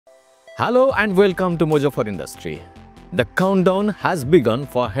Hello and welcome to Mojo for Industry. The countdown has begun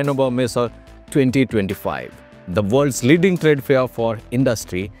for Hannover Messe 2025, the world's leading trade fair for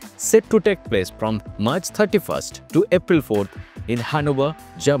industry, set to take place from March 31st to April 4th in Hanover,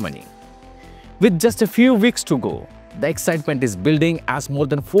 Germany. With just a few weeks to go, the excitement is building as more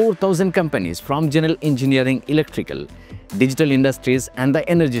than 4,000 companies from general engineering, electrical, digital industries and the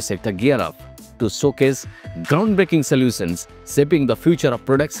energy sector gear up to showcase groundbreaking solutions shaping the future of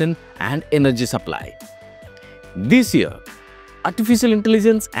production and energy supply. This year, artificial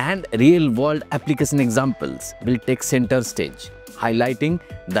intelligence and real-world application examples will take center stage, highlighting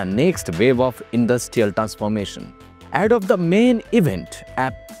the next wave of industrial transformation. Ahead of the main event,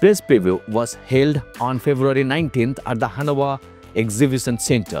 a press preview was held on February 19th at the Hanover Exhibition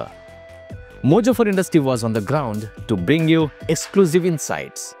Center. Mojo for Industry was on the ground to bring you exclusive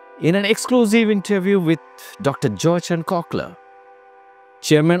insights. In an exclusive interview with Dr. Jochen Köckler,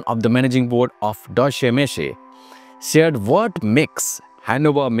 chairman of the managing board of Deutsche Messe, shared what makes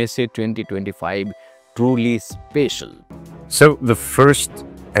Hannover Messe 2025 truly special. So the first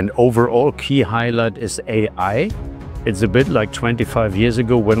and overall key highlight is AI. It's a bit like 25 years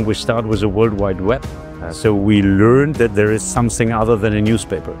ago when we started with the World Wide Web. So we learned that there is something other than a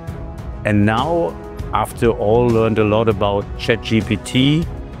newspaper. And now, after all learned a lot about ChatGPT,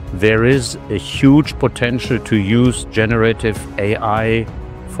 there is a huge potential to use generative AI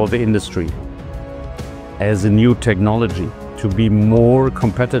for the industry as a new technology to be more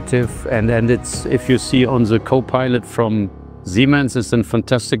competitive. And it's, if you see on the co-pilot from Siemens, is a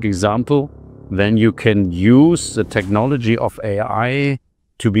fantastic example. Then you can use the technology of AI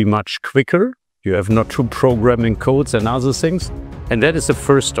to be much quicker. You have not to programming codes and other things. And that is the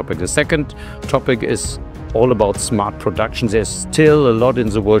first topic. The second topic is all about smart production. There's still a lot in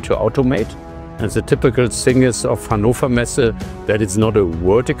the world to automate. And the typical thing is of Hannover Messe that it's not a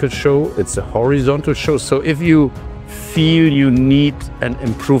vertical show, it's a horizontal show. So if you feel you need an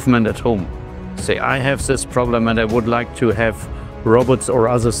improvement at home, say I have this problem and I would like to have robots or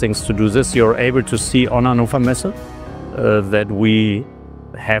other things to do this, you're able to see on Hannover Messe that we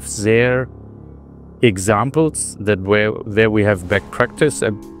have there examples that there we have back practice,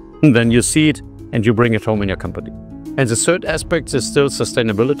 and then you see it and you bring it home in your company. And the third aspect is still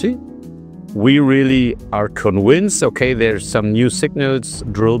sustainability. We really are convinced, okay, there's some new signals,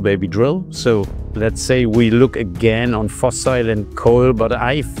 drill baby drill. So let's say we look again on fossil and coal, but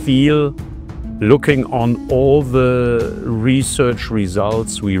I feel looking on all the research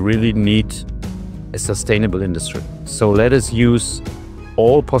results, we really need a sustainable industry. So let us use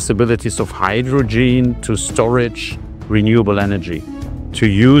all possibilities of hydrogen to storage renewable energy, to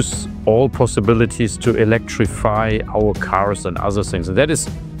use all possibilities to electrify our cars and other things. And that is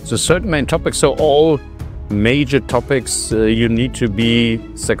the third main topic. So all major topics, you need to be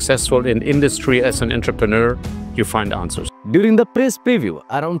successful in industry as an entrepreneur, you find answers. During the press preview,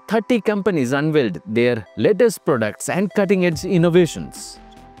 around 30 companies unveiled their latest products and cutting-edge innovations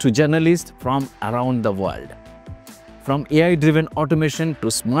to journalists from around the world. From AI-driven automation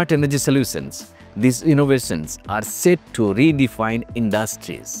to smart energy solutions, these innovations are set to redefine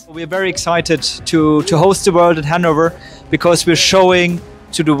industries. We're very excited to host the world at Hanover because we're showing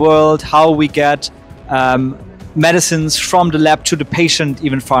to the world how we get medicines from the lab to the patient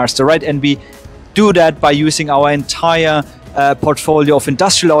even faster, right? And we do that by using our entire portfolio of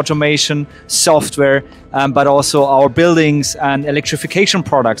industrial automation, software, but also our buildings and electrification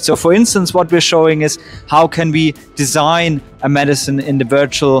products. So for instance, what we're showing is how can we design a medicine in the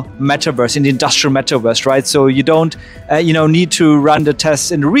virtual metaverse, in the industrial metaverse, right? So you don't need to run the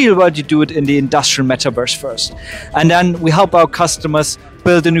tests in the real world, you do it in the industrial metaverse first. And then we help our customers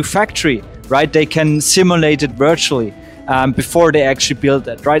build a new factory, right? They can simulate it virtually. Before they actually build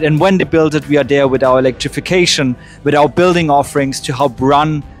it, right? And when they build it, we are there with our electrification, with our building offerings to help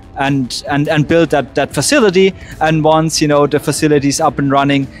run and build that facility. And once the facility is up and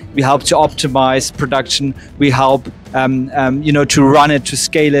running, we help to optimize production. We help to run it, to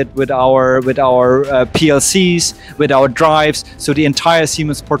scale it with our PLCs, with our drives. So the entire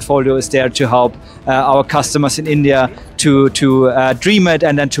Siemens portfolio is there to help our customers in India to dream it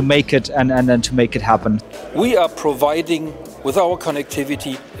and then to make it and then to make it happen. We are providing with our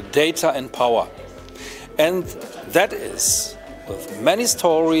connectivity data and power, and that is with many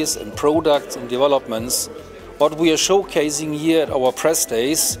stories and products and developments what we are showcasing here at our press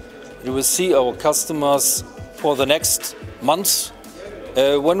days. You will see our customers for the next months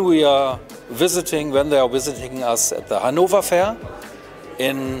when they are visiting us at the Hannover Fair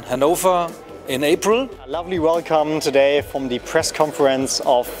in Hanover in April. A lovely welcome today from the press conference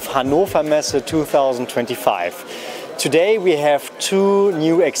of Hannover Messe 2025. Today we have two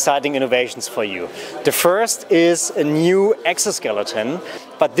new exciting innovations for you. The first is a new exoskeleton,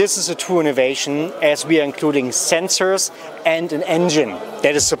 but this is a true innovation as we are including sensors and an engine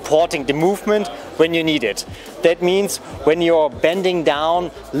that is supporting the movement when you need it. That means when you're bending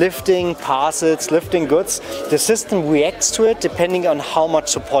down, lifting parcels, lifting goods, the system reacts to it depending on how much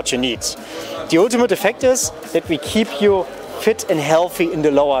support you need. The ultimate effect is that we keep you fit and healthy in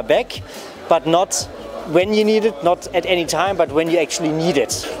the lower back, but not when you need it, not at any time, but when you actually need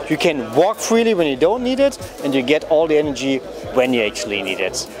it. You can walk freely when you don't need it, and you get all the energy when you actually need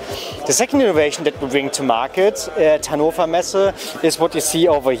it. The second innovation that we bring to market at Hannover Messe is what you see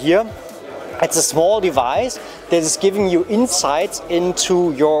over here. It's a small device that is giving you insights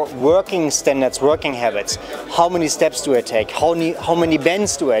into your working standards, working habits. How many steps do I take? How many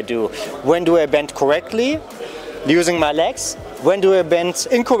bends do I do? When do I bend correctly, using my legs? When do I bend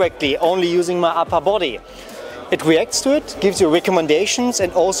incorrectly, only using my upper body? It reacts to it, gives you recommendations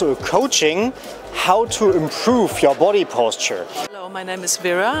and also a coaching how to improve your body posture. Hello, my name is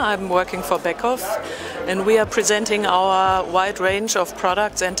Vera. I'm working for Beckhoff, and we are presenting our wide range of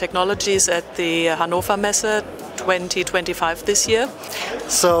products and technologies at the Hannover Messe 2025 this year.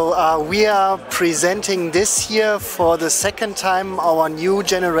 So we are presenting this year for the second time our new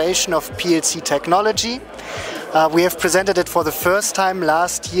generation of PLC technology. We have presented it for the first time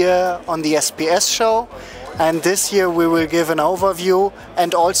last year on the SPS show, and this year we will give an overview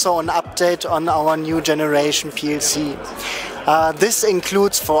and also an update on our new generation PLC. This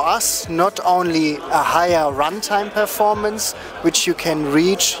includes for us not only a higher runtime performance, which you can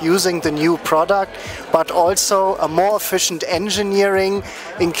reach using the new product, but also a more efficient engineering,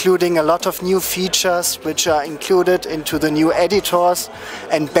 including a lot of new features which are included into the new editors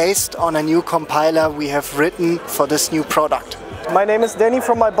and based on a new compiler we have written for this new product. My name is Danny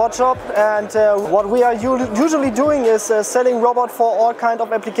from my bot shop, and what we are usually doing is selling robots for all kinds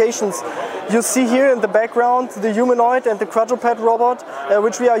of applications. You see here in the background the humanoid and the quadruped robot,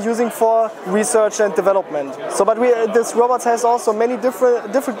 which we are using for research and development. So, but this robot has also many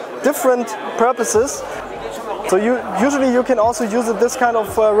different purposes. So usually you can also use this kind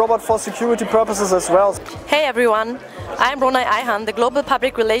of robot for security purposes as well. Hey everyone, I'm Ronay Ayhan, the Global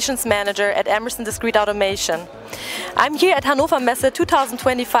Public Relations Manager at Emerson Discrete Automation. I'm here at Hannover Messe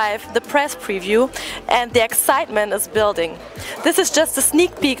 2025, the press preview, and the excitement is building. This is just a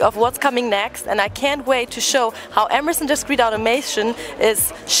sneak peek of what's coming next, and I can't wait to show how Emerson Discrete Automation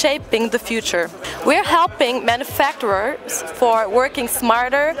is shaping the future. We're helping manufacturers for working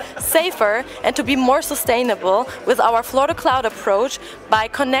smarter, safer, and to be more sustainable with our floor-to-cloud approach by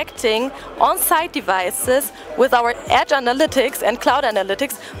connecting on-site devices with our edge analytics and cloud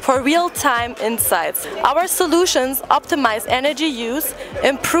analytics for real-time insights. Our solutions optimize energy use,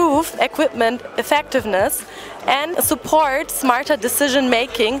 improve equipment effectiveness, and support smarter decision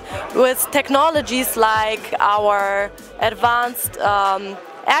making with technologies like our advanced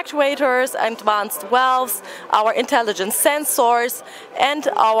actuators, advanced valves, our intelligent sensors, and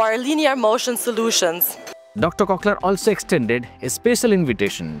our linear motion solutions. Dr. Köckler also extended a special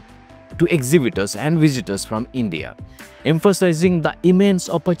invitation to exhibitors and visitors from India, emphasizing the immense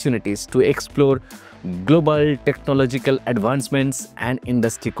opportunities to explore global technological advancements and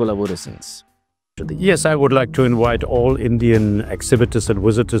industry collaborations. Yes, I would like to invite all Indian exhibitors and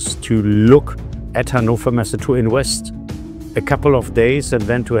visitors to look at Hannover Messe, to invest a couple of days and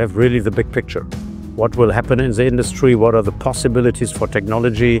then to have really the big picture. What will happen in the industry, what are the possibilities for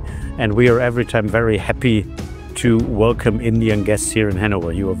technology, and we are every time very happy to welcome Indian guests here in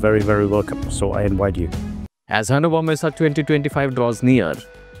Hanover. You are very, very welcome, so I invite you. As Hannover Messe 2025 draws near,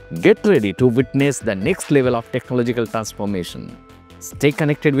 get ready to witness the next level of technological transformation. Stay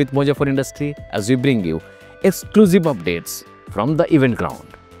connected with Mojo for Industry as we bring you exclusive updates from the event ground.